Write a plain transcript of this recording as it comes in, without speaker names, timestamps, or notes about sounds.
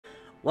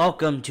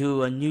Welcome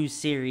to a new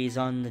series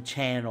on the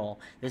channel.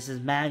 This is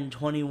Madden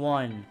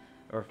 21,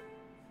 or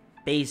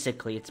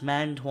basically it's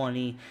Madden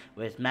 20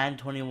 with Madden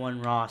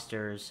 21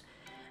 rosters,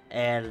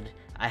 and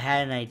I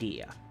had an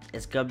idea.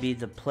 It's gonna be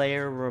the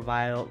player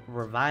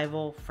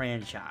revival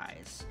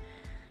franchise.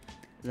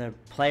 The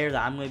player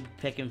that I'm gonna be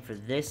picking for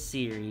this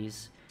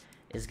series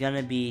is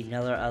gonna be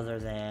none other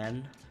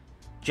than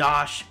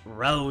Josh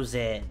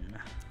Rosen.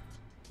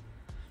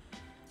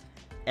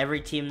 Every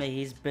team that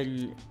he's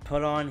been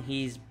put on,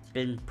 he's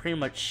been pretty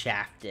much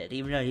shafted.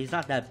 Even though he's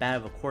not that bad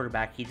of a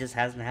quarterback, he just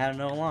hasn't had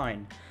no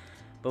line.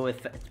 But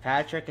with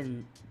Patrick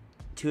and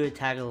Tua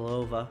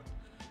Tagovailoa,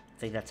 I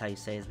think that's how you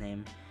say his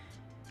name,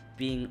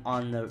 being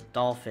on the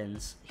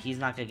Dolphins, he's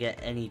not going to get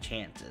any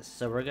chances.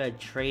 So we're going to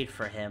trade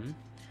for him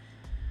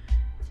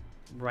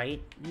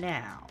right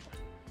now.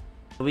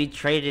 We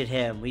traded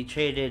him. We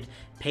traded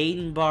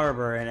Peyton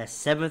Barber and a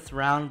 7th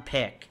round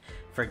pick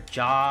for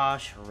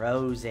Josh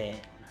Rosen.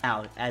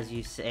 Now, as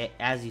you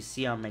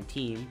see on my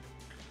team,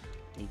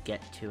 let me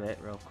get to it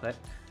real quick.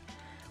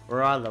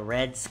 We're on the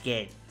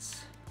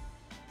Redskins.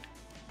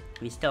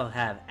 We still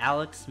have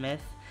Alex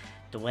Smith,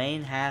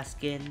 Dwayne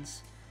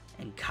Haskins,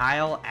 and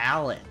Kyle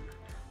Allen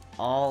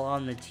all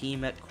on the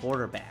team at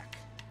quarterback.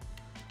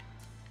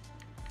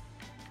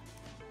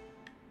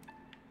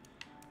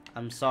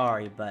 I'm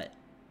sorry, but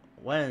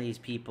one of these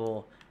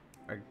people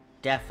are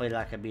definitely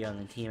not going to be on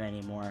the team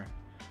anymore.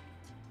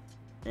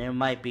 And it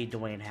might be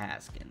Dwayne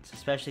Haskins,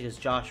 especially because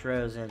Josh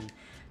Rosen,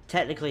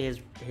 technically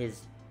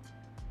his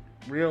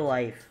real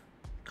life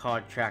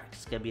contract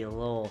is going to be a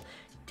little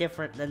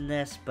different than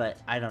this, but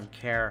I don't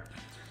care.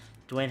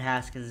 Dwayne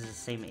Haskins is the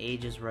same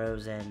age as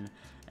Rosen,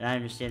 and I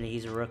understand that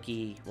he's a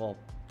rookie, well,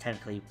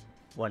 technically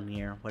 1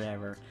 year,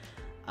 whatever,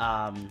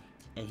 and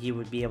he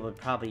would be able to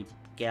probably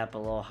get up a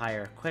little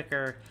higher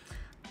quicker.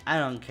 I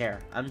don't care.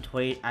 I'm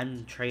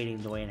trading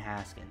Dwayne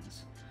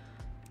Haskins.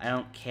 I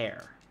don't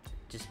care.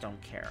 Just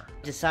don't care.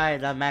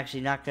 Decided I'm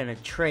actually not going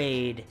to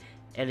trade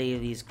any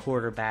of these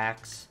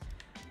quarterbacks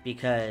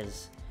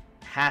because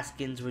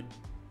Haskins would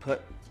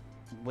put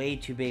way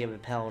too big of a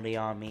penalty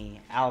on me.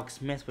 Alex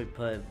Smith would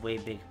put way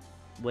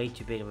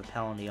too big of a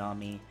penalty on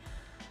me.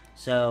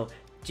 So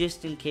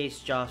just in case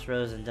Josh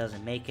Rosen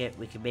doesn't make it,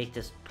 we can make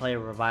this player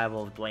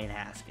revival of Dwayne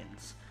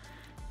Haskins.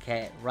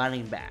 Okay,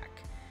 running back.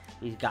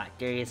 We've got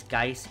Darius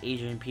Geis,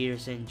 Adrian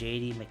Peterson,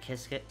 J.D.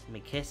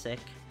 McKissick,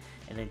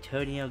 and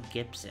Antonio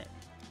Gibson.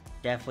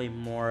 Definitely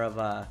more of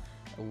a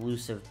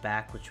elusive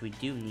back, which we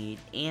do need.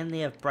 And they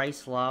have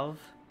Bryce Love.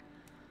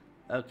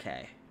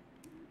 Okay.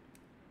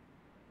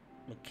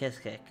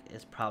 McKissick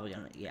is probably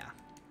gonna, yeah.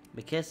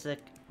 McKissick,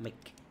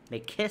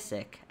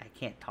 I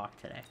can't talk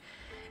today,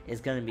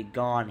 is gonna be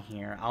gone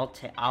here.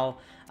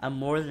 I'm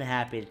more than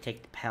happy to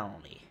take the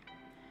penalty.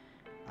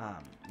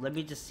 Let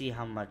me just see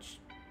how much.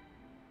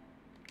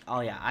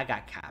 Oh yeah, I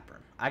got cap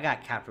room. I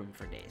got cap room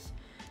for days.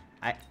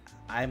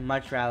 I'd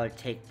much rather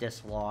take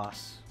this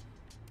loss.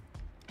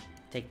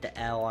 Take the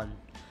L on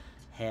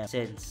him,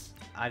 since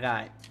I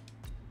got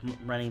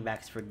running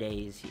backs for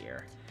days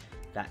here.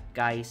 Got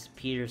Geis,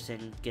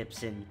 Peterson,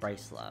 Gibson,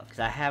 Bryce Love. Because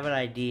I have an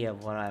idea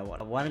of what I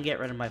want. I want to get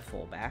rid of my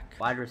fullback.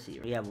 Wide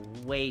receiver. We have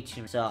way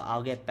too many. So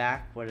I'll get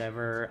back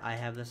whenever I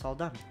have this all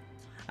done.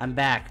 I'm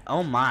back.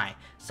 Oh my.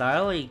 So I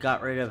only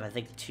got rid of, I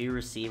think, 2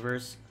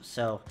 receivers.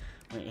 So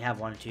we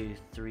have 1, 2,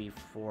 3,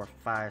 4,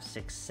 5,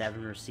 6,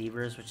 7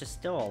 receivers, which is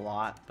still a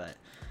lot, but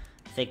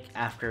I think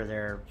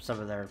after some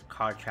of their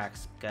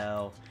contracts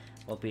go,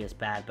 won't be as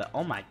bad. But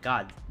oh my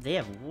god, they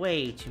have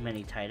way too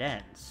many tight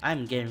ends.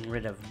 I'm getting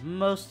rid of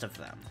most of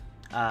them.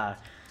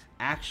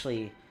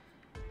 Actually,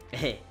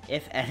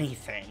 if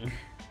anything,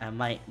 I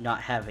might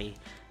not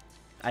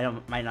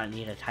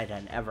need a tight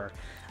end ever.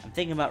 I'm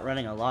thinking about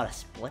running a lot of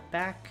split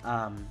back.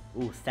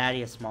 Ooh,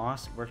 Thaddeus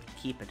Moss, we're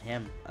keeping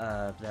him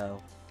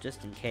though,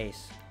 just in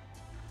case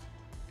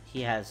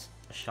he has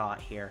a shot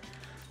here.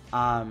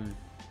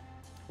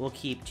 We'll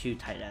keep 2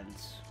 tight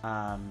ends,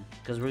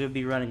 because we're going to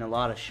be running a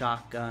lot of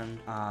shotgun.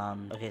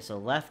 Okay, so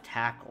left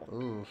tackle.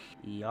 Ooh,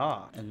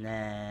 yeah. And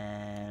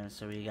then,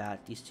 so we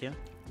got these 2.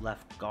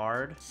 Left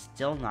guard,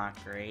 still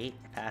not great.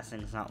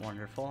 Passing's not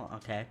wonderful.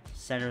 Okay.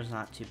 Center's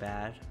not too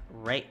bad.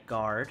 Right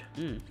guard,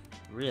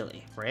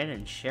 really?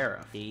 Brandon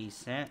Sheriff,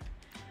 decent.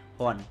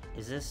 Hold on,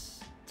 is this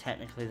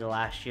technically the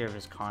last year of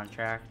his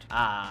contract?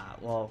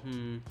 Well,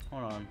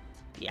 hold on.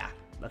 Yeah,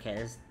 okay,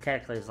 this is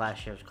technically his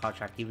last year of his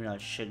contract, even though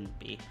it shouldn't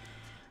be.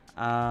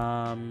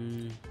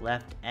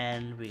 Left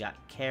end, we got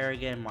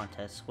Kerrigan,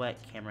 Montez Sweat,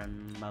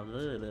 Cameron.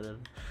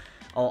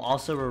 Oh,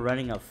 also we're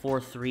running a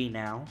 4-3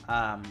 now.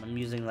 I'm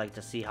using like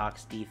the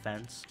Seahawks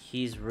defense.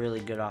 He's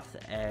really good off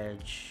the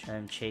edge.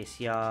 And Chase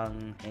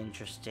Young,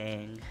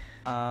 interesting.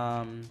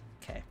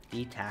 Okay,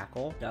 D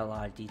tackle. Got a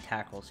lot of D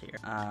tackles here.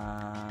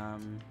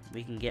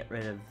 We can get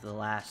rid of the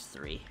last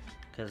 3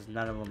 because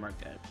none of them are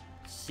good.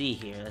 Let's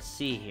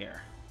see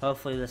here.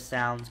 Hopefully this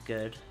sounds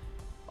good.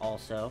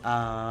 Also,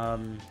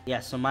 yeah,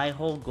 so my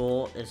whole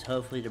goal is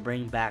hopefully to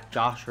bring back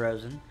Josh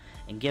Rosen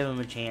and give him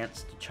a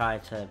chance to try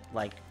to,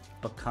 like,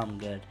 become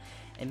good.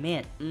 And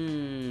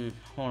man,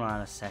 hold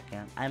on a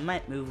second. I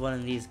might move one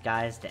of these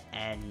guys to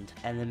end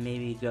and then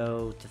maybe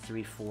go to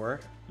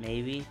 3-4,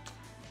 maybe.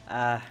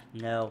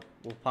 No,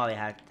 we'll probably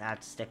have to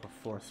stick with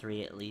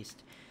 4-3 at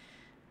least.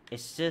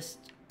 It's just,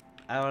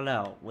 I don't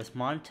know, with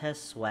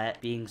Montez Sweat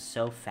being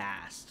so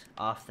fast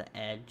off the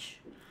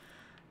edge,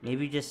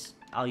 maybe just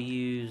I'll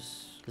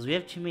use, because we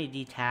have too many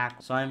D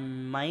tackles, so I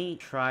might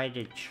try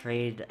to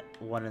trade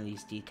one of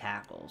these D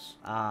tackles.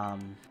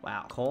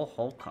 Wow, Cole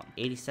Holcomb,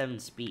 87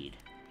 speed.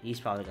 He's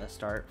probably gonna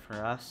start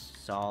for us.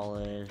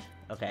 Solid.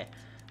 Okay,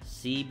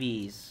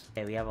 CBs.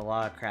 Okay, we have a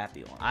lot of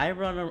crappy ones.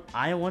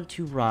 I want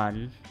to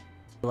run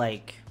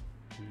like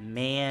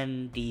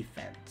man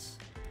defense.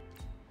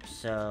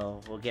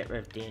 So we'll get rid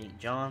of Danny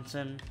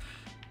Johnson,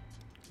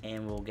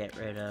 and we'll get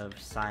rid of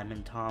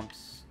Simon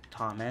Thomas.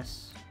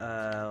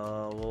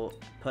 We'll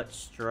put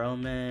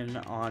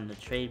Stroman on the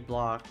trade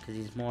block because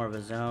he's more of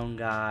a zone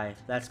guy.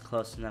 That's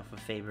close enough with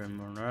Fabian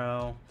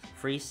Monroe.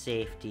 Free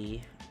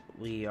safety.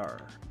 We are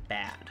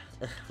bad.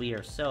 We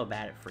are so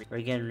bad at free.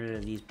 We're getting rid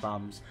of these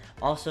bums.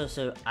 Also,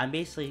 so I'm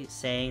basically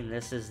saying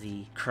this is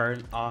the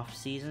current off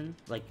season.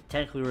 Like,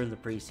 technically we're in the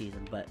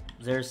preseason, but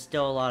there's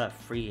still a lot of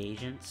free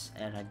agents,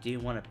 and I do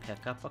want to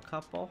pick up a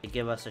couple to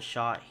give us a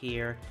shot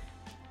here.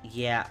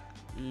 Yeah,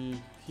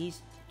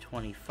 he's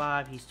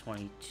 25, he's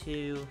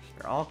 22.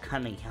 They're all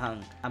kind of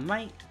young. I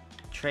might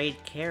trade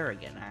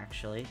Kerrigan,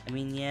 actually. I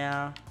mean,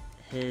 yeah,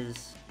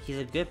 he's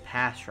a good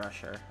pass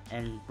rusher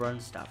and run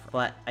stuffer,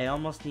 but I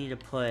almost need to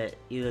put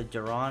either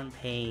Deron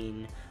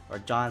Payne or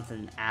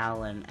Jonathan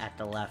Allen at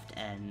the left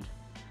end,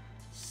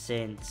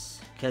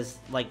 because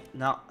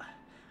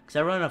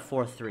I run a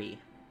 4-3,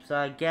 so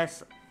I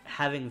guess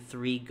having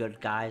 3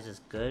 good guys is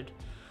good,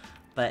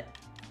 but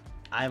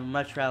I'd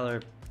much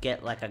rather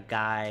get like a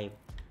guy,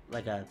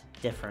 like a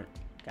different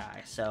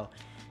guy. So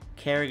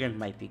Kerrigan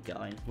might be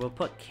going. We'll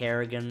put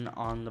Kerrigan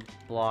on the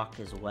block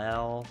as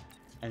well.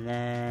 And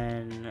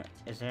then,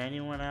 is there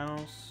anyone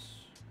else?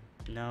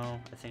 No,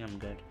 I think I'm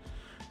good.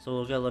 So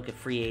we'll go look at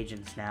free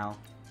agents now.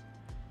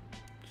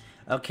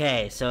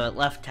 Okay, so at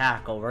left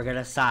tackle, we're going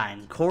to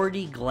sign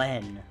Cordy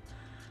Glenn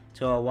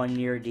to a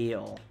 1-year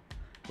deal.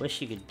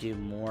 Wish you could do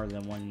more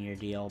than 1-year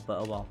deal, but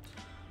oh well.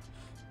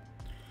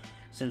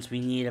 Since we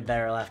need a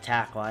better left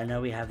tackle, I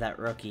know we have that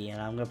rookie, and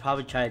I'm going to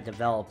probably try to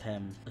develop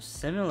him.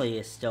 Simile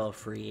is still a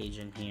free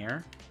agent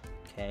here.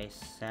 Okay,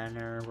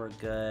 center, we're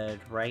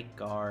good. Right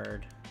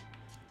guard.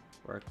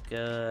 We're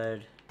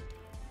good.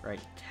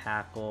 Right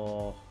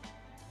tackle.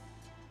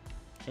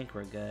 I think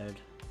we're good.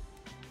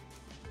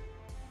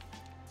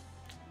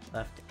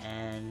 Left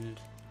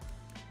end.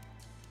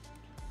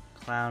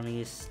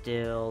 Clowney is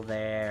still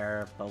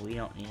there, but we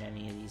don't need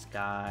any of these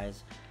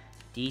guys.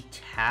 D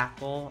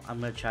tackle,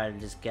 I'm going to try to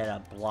just get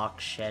a block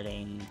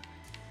shedding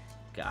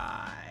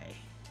guy.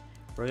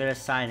 We're going to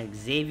sign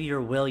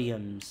Xavier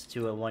Williams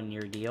to a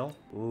 1-year deal.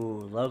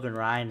 Ooh, Logan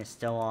Ryan is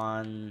still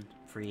on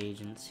free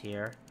agents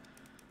here.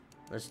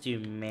 Let's do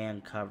man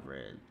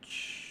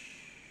coverage.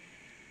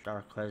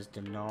 Darquez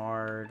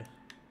Denard.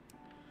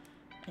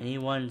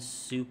 Anyone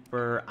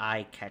super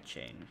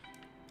eye-catching?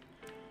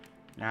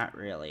 Not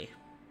really.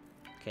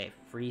 Okay,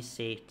 free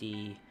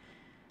safety.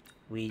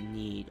 We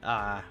need,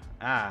 not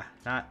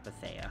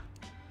Bethea.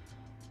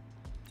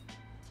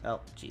 Oh,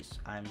 jeez,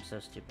 I'm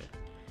so stupid.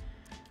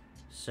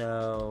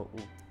 So,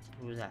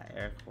 who was that?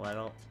 Eric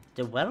Weddle.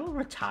 Did Weddle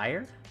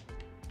retire?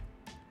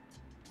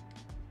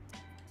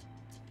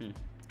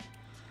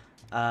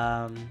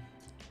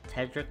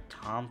 Tedrick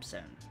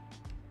Thompson.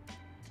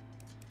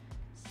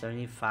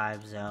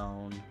 75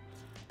 zone.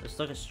 Let's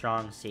look at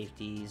strong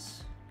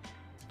safeties.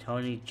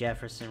 Tony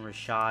Jefferson,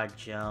 Rashad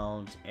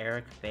Jones,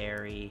 Eric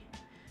Berry.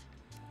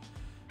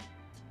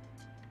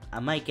 I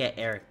might get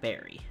Eric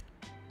Berry.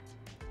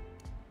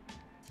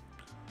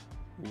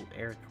 Ooh,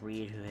 Eric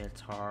Reed, who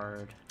hits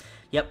hard.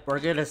 Yep, we're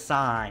gonna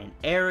sign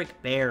Eric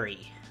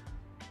Berry.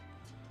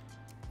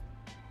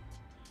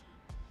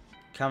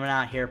 Coming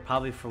out here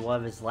probably for one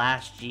of his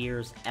last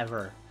years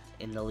ever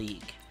in the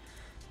league.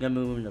 I'm gonna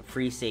move him to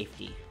free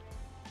safety.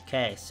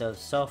 Okay,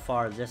 so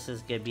far this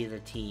is gonna be the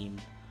team.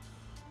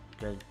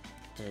 The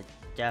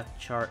depth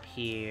chart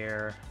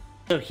here.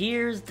 So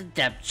here's the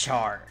depth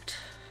chart.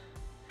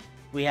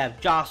 We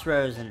have Josh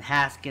Rosen,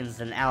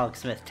 Haskins, and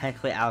Alex Smith.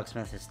 Technically, Alex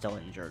Smith is still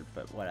injured,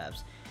 but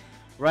whatevs.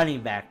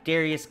 Running back,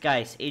 Darius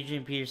Geis,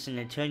 Adrian Peterson,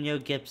 Antonio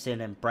Gibson,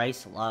 and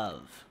Bryce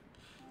Love.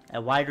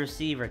 At wide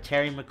receiver,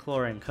 Terry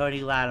McLaurin,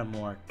 Cody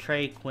Lattimore,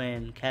 Trey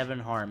Quinn, Kevin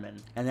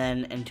Harmon, and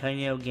then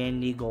Antonio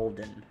Gandy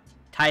Golden.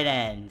 Tight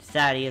end,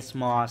 Thaddeus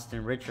Moss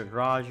and Richard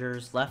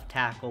Rogers. Left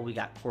tackle, we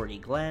got Cordy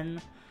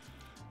Glenn.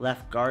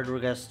 Left guard, we're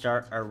going to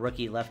start our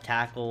rookie left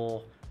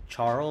tackle,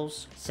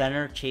 Charles.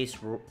 Center, Chase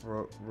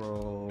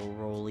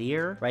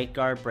Rollier. Right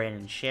guard,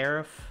 Brandon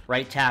Sheriff.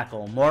 Right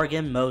tackle,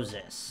 Morgan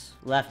Moses.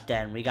 Left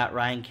end, we got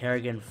Ryan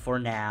Kerrigan for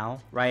now.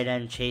 Right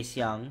end, Chase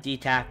Young. D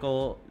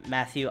tackle,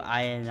 Matthew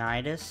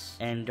Ioannidis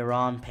and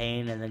Deron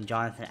Payne, and then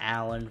Jonathan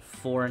Allen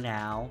for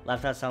now.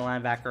 Left outside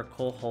linebacker,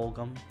 Cole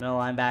Holcomb. Middle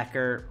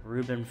linebacker,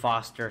 Reuben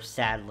Foster,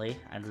 sadly.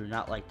 I do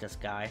not like this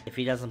guy. If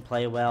he doesn't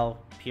play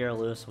well, Pierre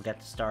Lewis will get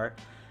the start.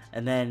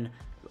 And then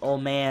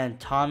old man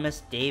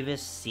Thomas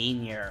Davis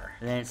Sr.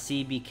 And then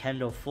CB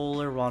Kendall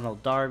Fuller,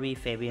 Ronald Darby,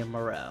 Fabian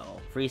Moreau.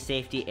 Free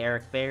safety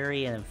Eric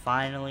Berry, and then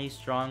finally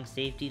strong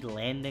safety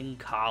Landon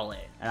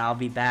Collins. And I'll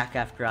be back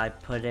after I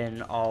put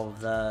in all of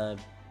the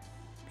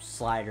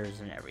sliders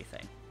and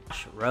everything.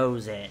 Josh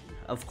Rosen,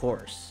 of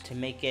course. To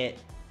make it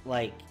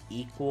like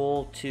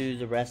equal to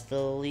the rest of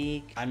the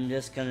league, I'm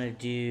just gonna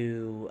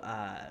do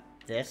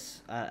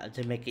this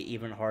to make it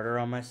even harder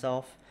on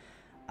myself.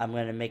 I'm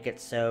gonna make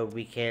it so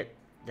we can't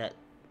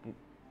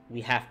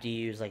we have to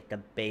use like the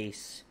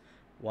base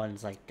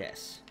ones like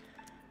this.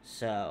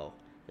 So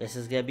this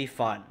is gonna be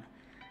fun.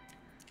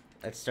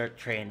 Let's start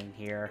training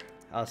here.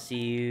 I'll see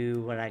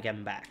you when I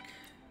get back.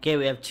 Okay,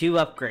 we have 2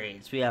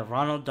 upgrades. We have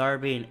Ronald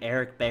Darby and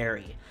Eric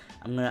Berry.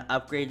 I'm gonna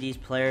upgrade these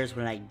players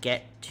when I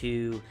get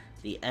to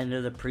the end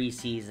of the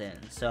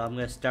preseason. So I'm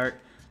gonna start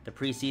the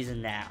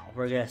preseason now.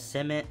 We're gonna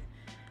sim it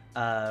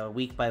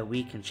week by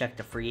week and check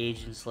the free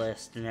agents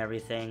list and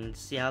everything to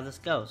see how this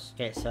goes.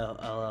 Okay,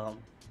 so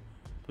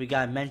we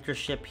got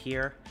mentorship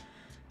here.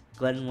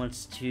 Glenn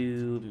wants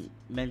to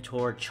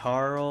mentor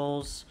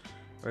Charles.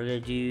 We're gonna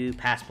do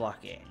pass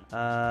blocking.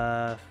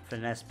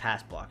 Finesse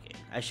pass blocking.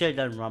 I should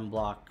have done run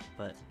block,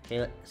 but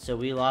okay, so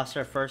we lost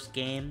our first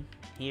game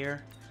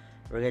here.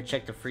 We're gonna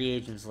check the free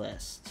agents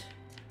list.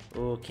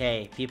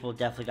 Okay, people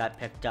definitely got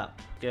picked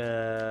up.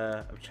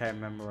 I'm trying to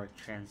remember what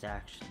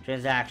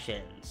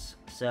transactions.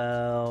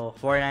 So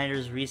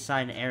 49ers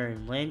re-signed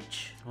Aaron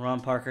Lynch. Ron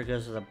Parker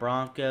goes to the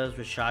Broncos.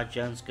 Rashad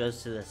Jones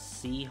goes to the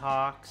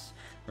Seahawks.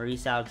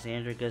 Maurice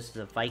Alexander goes to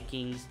the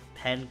Vikings.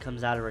 Penn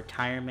comes out of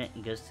retirement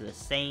and goes to the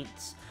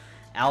Saints.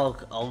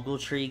 Alec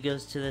Ogletree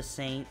goes to the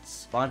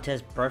Saints.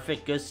 Vontez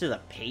Burfict goes to the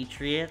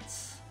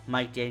Patriots.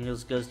 Mike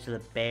Daniels goes to the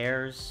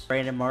Bears.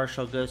 Brandon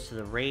Marshall goes to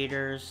the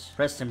Raiders.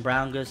 Preston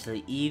Brown goes to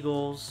the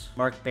Eagles.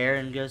 Mark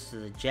Barron goes to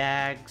the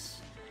Jags.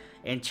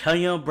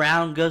 Antonio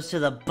Brown goes to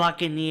the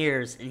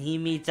Buccaneers, and he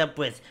meets up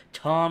with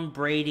Tom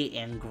Brady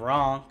and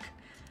Gronk.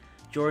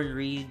 Jordan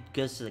Reed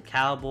goes to the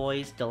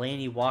Cowboys.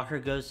 Delaney Walker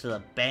goes to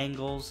the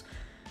Bengals.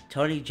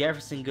 Tony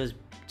Jefferson goes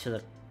to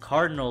the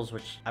Cardinals,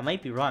 which I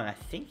might be wrong. I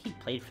think he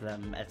played for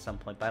them at some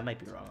point, but I might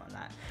be wrong on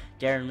that.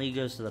 Darren Lee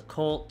goes to the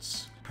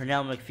Colts.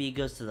 Pernell McPhee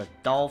goes to the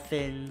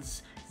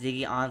Dolphins.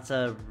 Ziggy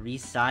Ansah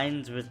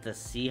re-signs with the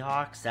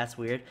Seahawks. That's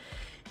weird.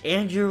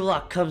 Andrew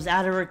Luck comes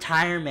out of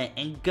retirement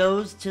and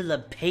goes to the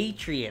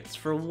Patriots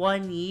for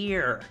 1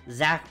 year.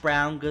 Zach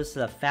Brown goes to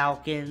the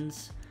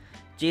Falcons.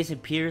 Jason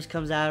Peters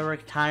comes out of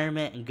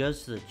retirement and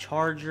goes to the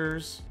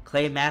Chargers.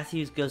 Clay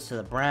Matthews goes to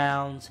the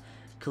Browns.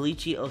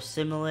 Kalichi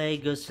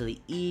Osemele goes to the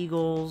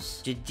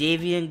Eagles.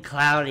 Jadeveon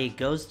Clowney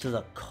goes to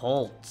the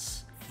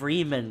Colts.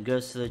 Freeman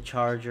goes to the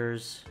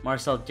Chargers.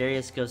 Marcel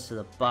Darius goes to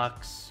the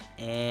Bucks.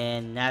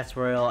 And that's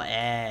where it'll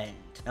end.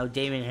 Now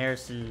Damon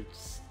Harrison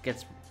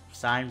gets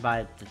signed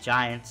by the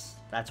Giants.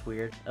 That's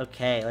weird.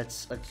 Okay,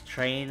 let's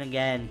train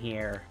again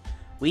here.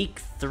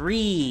 Week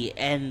 3,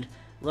 and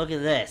look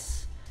at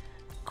this.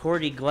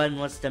 Cordy Glenn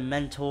wants to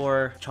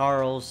mentor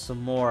Charles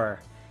some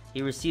more.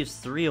 He receives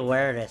 3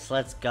 awareness.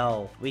 Let's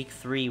go. Week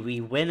 3,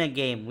 we win a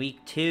game. Week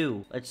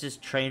 2, let's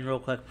just train real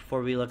quick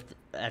before we look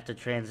at the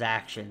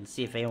transaction.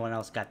 See if anyone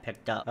else got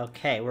picked up.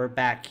 Okay, we're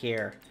back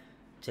here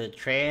to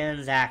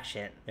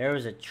transaction. There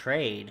was a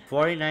trade.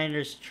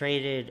 49ers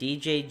traded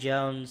DJ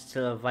Jones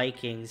to the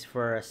Vikings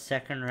for a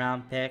 2nd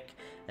round pick,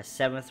 a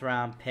 7th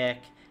round pick,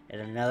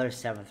 and another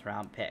 7th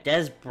round pick.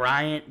 Des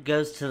Bryant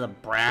goes to the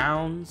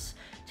Browns.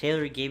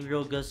 Taylor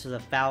Gabriel goes to the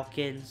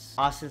Falcons.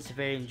 Austin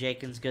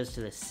Seferian-Jenkins goes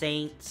to the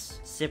Saints.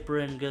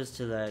 Cyprian goes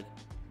to the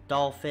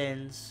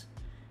Dolphins.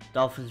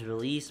 Dolphins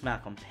release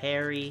Malcolm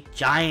Perry.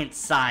 Giants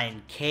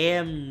sign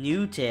Cam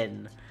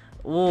Newton.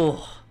 Ooh.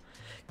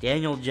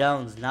 Daniel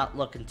Jones not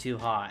looking too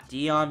hot.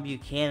 Deion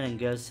Buchanan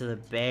goes to the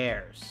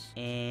Bears.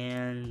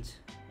 And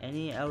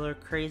any other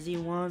crazy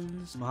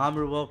ones?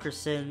 Muhammad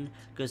Wilkerson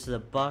goes to the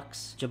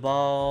Bucks.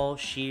 Jabal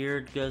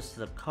Sheard goes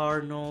to the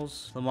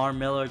Cardinals. Lamar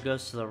Miller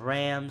goes to the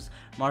Rams.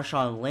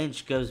 Marshawn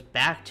Lynch goes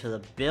back to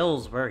the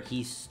Bills where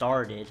he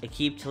started.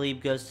 Aqib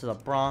Talib goes to the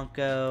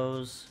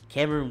Broncos.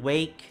 Cameron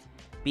Wake,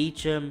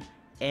 Beecham,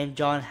 and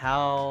John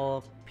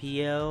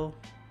Halpio,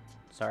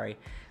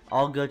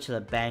 all go to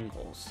the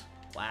Bengals.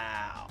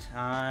 Wow.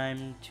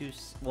 Time to...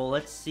 Well,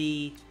 let's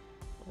see...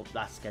 Oh,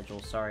 not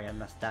schedule. Sorry, I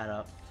messed that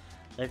up.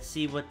 Let's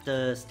see what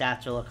the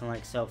stats are looking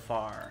like so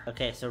far.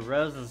 Okay, so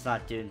Rosen's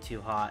not doing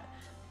too hot.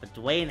 But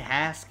Dwayne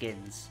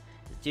Haskins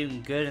is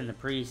doing good in the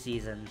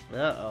preseason.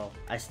 Uh-oh.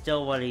 I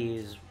still want to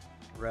use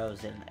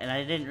Rosen. And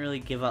I didn't really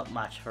give up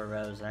much for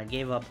Rosen. I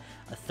gave up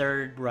a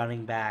 3rd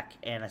running back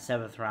and a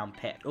 7th round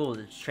pick. Oh,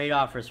 the trade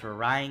offers for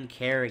Ryan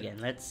Kerrigan.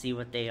 Let's see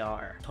what they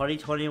are.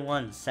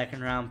 2021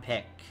 2nd round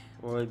pick.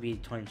 Or would be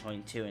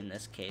 2022 in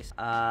this case.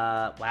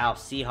 Wow,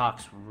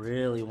 Seahawks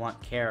really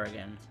want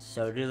Kerrigan.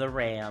 So do the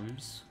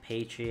Rams,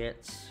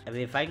 Patriots. I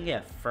mean, if I can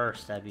get a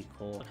 1st, that'd be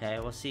cool. Okay,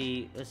 we'll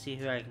see. Let's see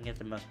who I can get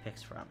the most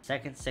picks from.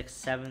 2nd, 6th,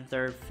 7th,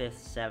 3rd, 5th,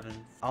 7th.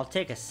 I'll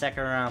take a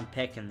 2nd round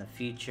pick in the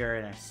future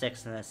and a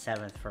 6th and a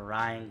 7th for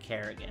Ryan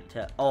Kerrigan.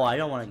 Oh, I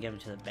don't want to give him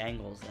to the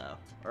Bengals though,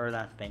 or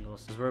not the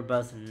Bengals, because we're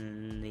both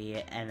in the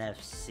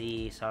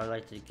NFC. So I'd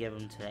like to give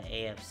him to the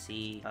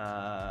AFC.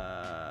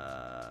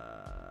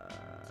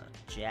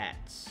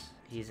 Jets.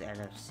 He's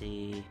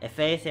NFC. If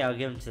anything, I'll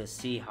give him to the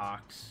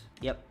Seahawks.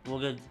 Yep,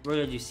 we're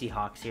gonna do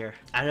Seahawks here.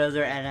 I know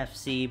they're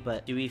NFC,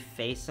 but do we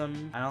face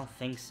them? I don't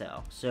think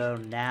so. So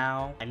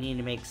now I need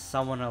to make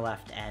someone a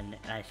left end,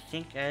 and I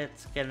think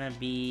it's gonna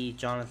be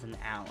Jonathan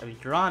Allen. I mean,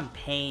 Deron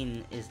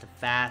Payne is the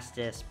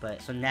fastest,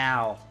 but so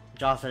now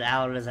Jonathan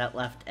Allen is at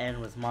left end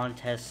with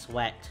Montez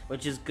Sweat,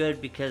 which is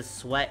good because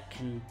Sweat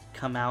can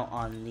come out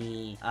on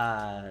the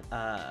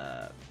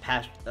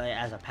pass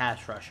as a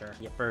pass rusher.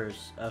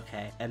 Yippers.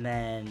 Okay. And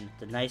then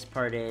the nice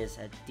part is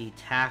at the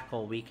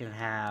tackle we can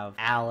have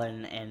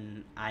Allen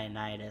and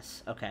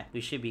Ioannidis. Okay,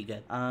 we should be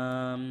good.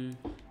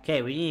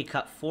 Okay, we need to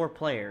cut 4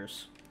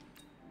 players.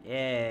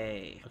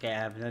 Yay. Okay, I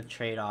have no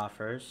trade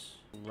offers.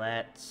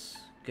 Let's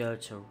go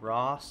to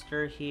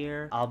roster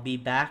here. I'll be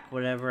back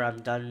whenever I'm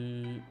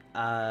done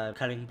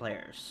cutting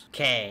players.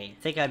 Okay,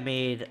 I think I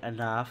made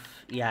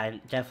enough. Yeah,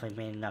 I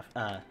definitely made enough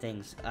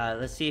things.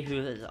 Let's see who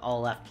is all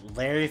left.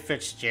 Larry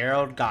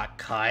Fitzgerald got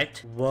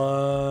cut.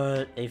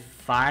 What? They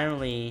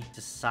finally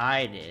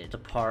decided to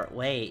part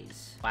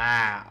ways.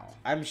 Wow.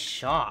 I'm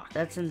shocked.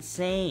 That's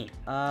insane.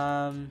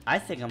 I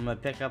think I'm gonna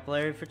pick up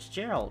Larry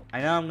Fitzgerald.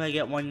 I know I'm gonna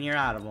get 1 year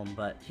out of him,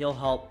 but he'll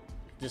help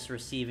this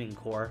receiving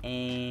core.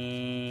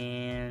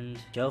 And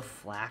Joe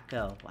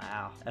Flacco.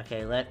 Wow.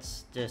 Okay,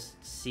 let's just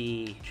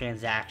see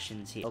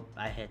transactions here. Oh,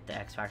 I hit the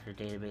X Factor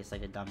database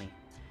like a dummy.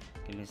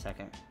 Give me a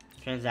second.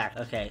 Transact.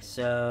 Okay,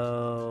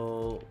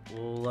 so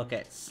we'll look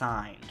at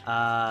signed.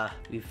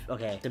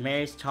 Okay.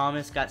 Demaryius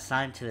Thomas got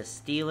signed to the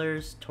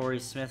Steelers. Torrey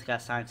Smith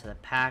got signed to the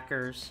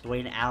Packers.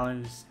 Dwayne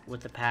Allen's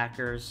with the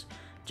Packers.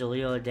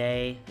 Jaleel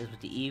Addae is with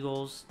the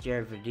Eagles.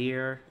 Jared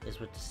Verdier is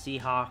with the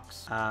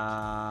Seahawks.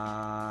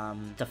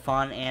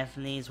 Stephon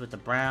Anthony's with the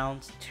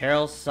Browns.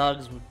 Terrell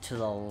Suggs to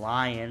the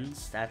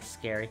Lions. That's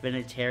scary.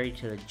 Vinatieri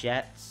to the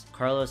Jets.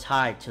 Carlos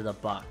Hyde to the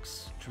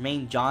Bucks.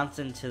 Tremaine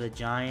Johnson to the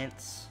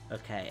Giants.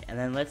 Okay, and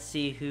then let's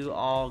see who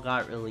all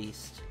got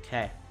released.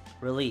 Okay,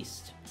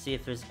 released. See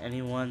if there's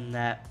anyone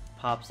that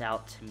pops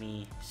out to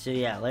me. So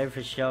yeah, Larry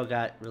Fitzgerald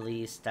got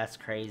released. That's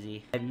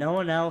crazy. And no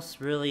one else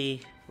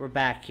really... We're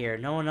back here.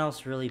 No one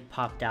else really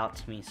popped out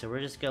to me. So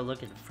we're just going to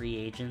look at the free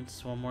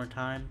agents one more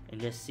time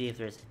and just see if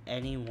there's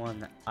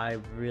anyone that I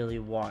really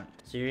want.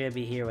 So you're going to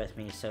be here with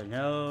me. So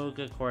no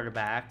good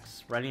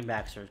quarterbacks. Running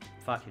backs are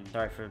fucking,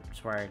 sorry for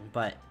swearing,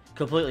 but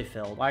completely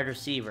filled. Wide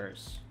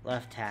receivers.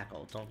 Left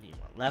tackle, don't need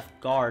one. Left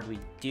guard, we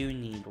do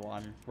need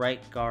one. Right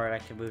guard, I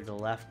can move to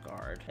left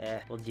guard.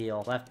 We'll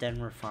deal. Left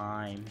end, we're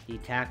fine. The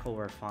tackle,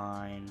 we're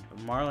fine.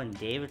 Marlon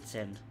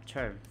Davidson, I'm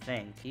trying to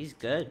think. He's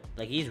good.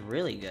 Like, he's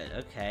really good.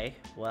 Okay,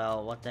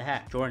 well, what the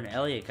heck? Jordan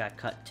Elliott got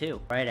cut too.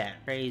 Right end.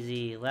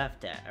 Crazy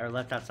left end, or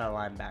left outside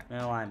linebacker.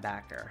 No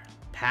linebacker.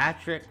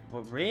 Patrick,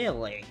 well,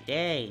 really?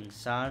 Dang,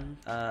 son.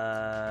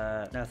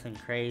 Nothing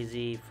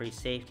crazy. Free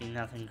safety,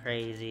 nothing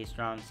crazy.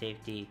 Strong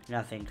safety,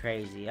 nothing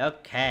crazy.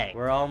 Okay,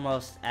 we're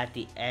almost at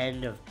the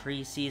end of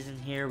preseason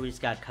here. We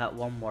just got to cut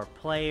 1 more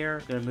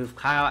player. Gonna move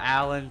Kyle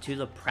Allen to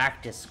the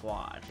practice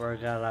squad. We're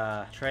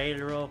gonna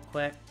trade real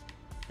quick.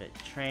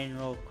 Train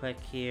real quick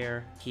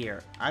here.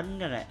 I'm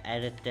gonna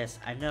edit this.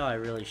 I know I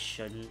really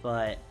shouldn't,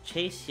 but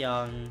Chase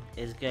Young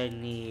is gonna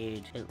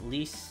need at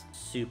least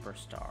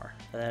superstar.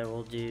 Then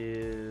we'll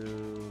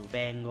do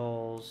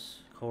Bengals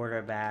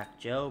quarterback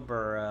Joe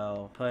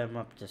Burrow, put him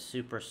up to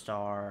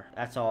superstar.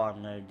 That's all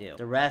I'm gonna do.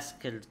 The rest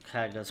could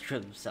kind of go screw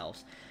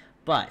themselves.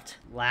 But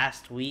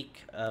last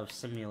week of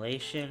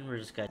simulation, we're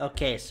just gonna...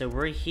 Okay, so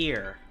we're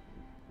here.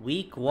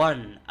 Week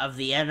 1 of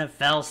the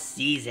NFL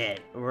season.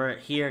 We're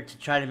here to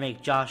try to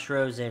make Josh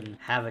Rosen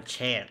have a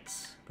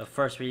chance. But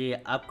first we need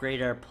to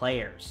upgrade our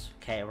players.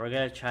 Okay, we're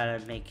going to try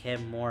to make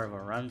him more of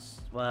a run...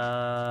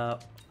 Well,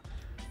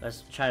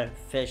 let's try to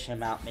fish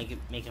him out, make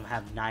him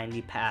have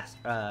 90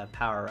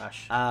 power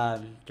rush.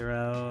 Deron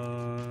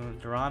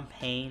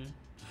Payne.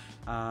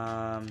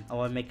 I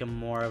want to make him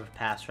more of a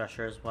pass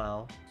rusher as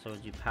well. So we'll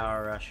do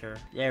power rusher.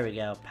 There we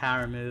go.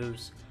 Power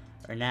moves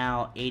are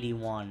now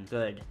 81.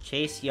 Good.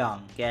 Chase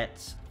Young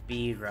gets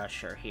speed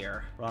rusher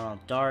here.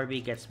 Ronald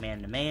Darby gets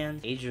man-to-man.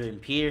 Adrian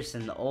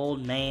Peterson, the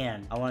old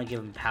man. I want to give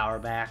him power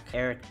back.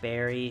 Eric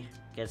Berry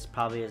gets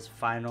probably his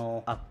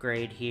final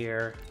upgrade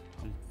here.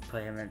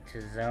 Put him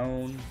into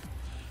zone.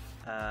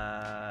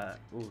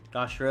 Ooh,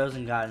 Josh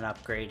Rosen got an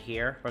upgrade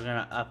here. We're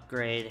gonna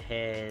upgrade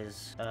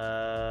his,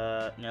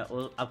 no,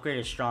 we'll upgrade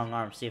his strong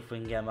arm, see if we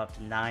can get him up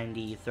to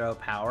 90 throw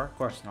power. Of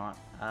course not.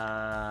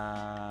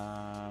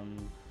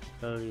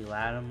 Cody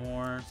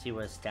Lattimore, see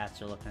what his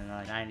stats are looking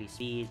like. 90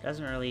 speed,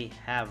 doesn't really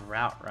have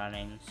route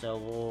running, so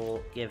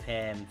we'll give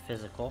him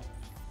physical.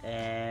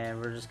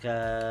 And we're just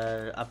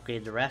gonna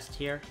upgrade the rest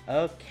here.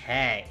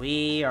 Okay,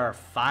 we are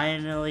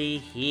finally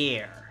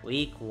here.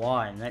 Week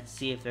 1. Let's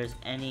see if there's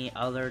any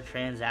other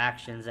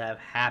transactions that have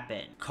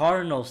happened.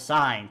 Cardinals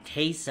signed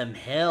Taysom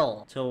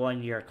Hill to a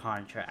 1-year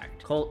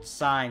contract. Colts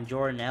signed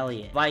Jordan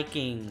Elliott.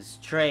 Vikings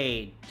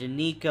trade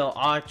Danico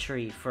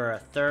Autry for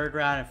a 3rd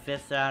round and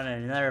 5th round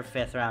and another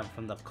 5th round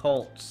from the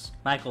Colts.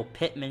 Michael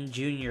Pittman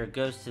Jr.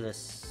 goes to the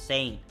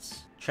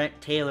Saints. Trent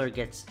Taylor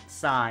gets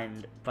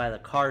signed by the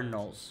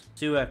Cardinals.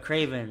 Sua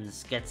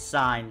Cravens gets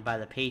signed by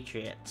the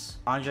Patriots.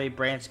 Andre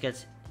Branch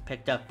gets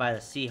picked up by the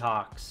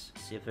Seahawks.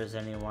 See if there's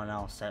anyone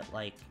else that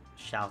like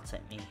shouts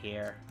at me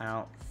here. I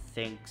don't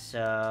think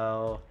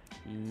so.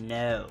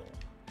 No.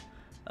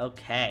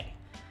 Okay.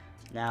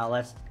 Now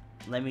let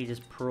me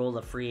just peruse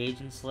the free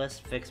agents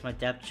list, fix my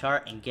depth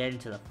chart, and get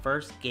into the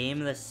first game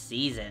of the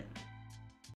season.